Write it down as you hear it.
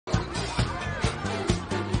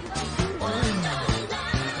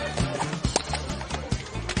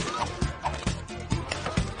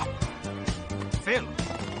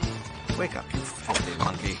Wake up, you filthy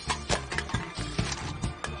monkey.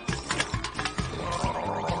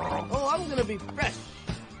 Oh, I'm gonna be fresh.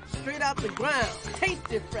 Straight out the ground.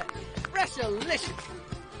 Tasty fresh. Fresh-alicious.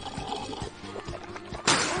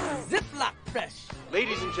 Ziploc fresh.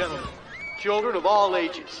 Ladies and gentlemen, children of all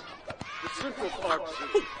ages, the Central Park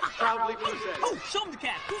Zoo proudly presents Oh, show him the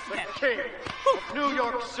cat. Who's the cat? King of New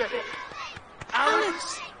York City,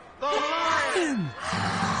 Alex the Lion!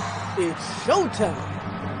 It's showtime.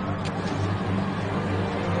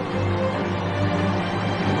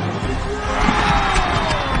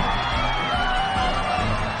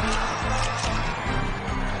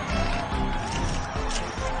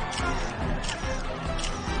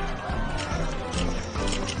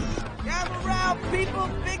 Gather around, people.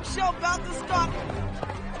 Big show about to start.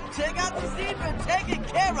 Check out the zebra taking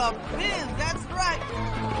care of biz. That's right.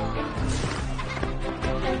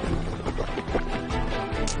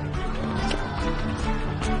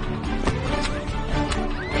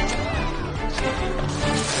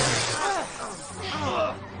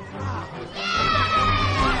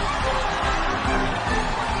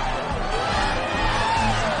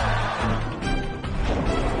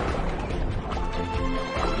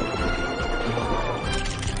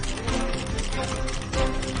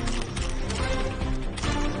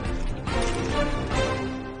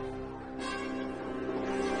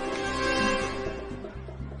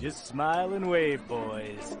 Just smile and wave,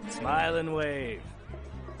 boys. Smile and wave.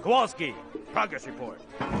 Kowalski, progress report.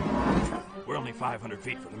 We're only 500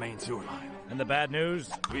 feet from the main sewer line. And the bad news?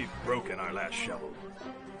 We've broken our last shovel.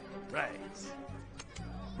 Right.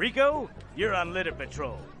 Rico, you're on litter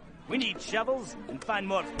patrol. We need shovels and find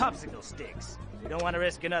more popsicle sticks. We don't want to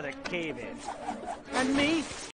risk another cave-in. And me,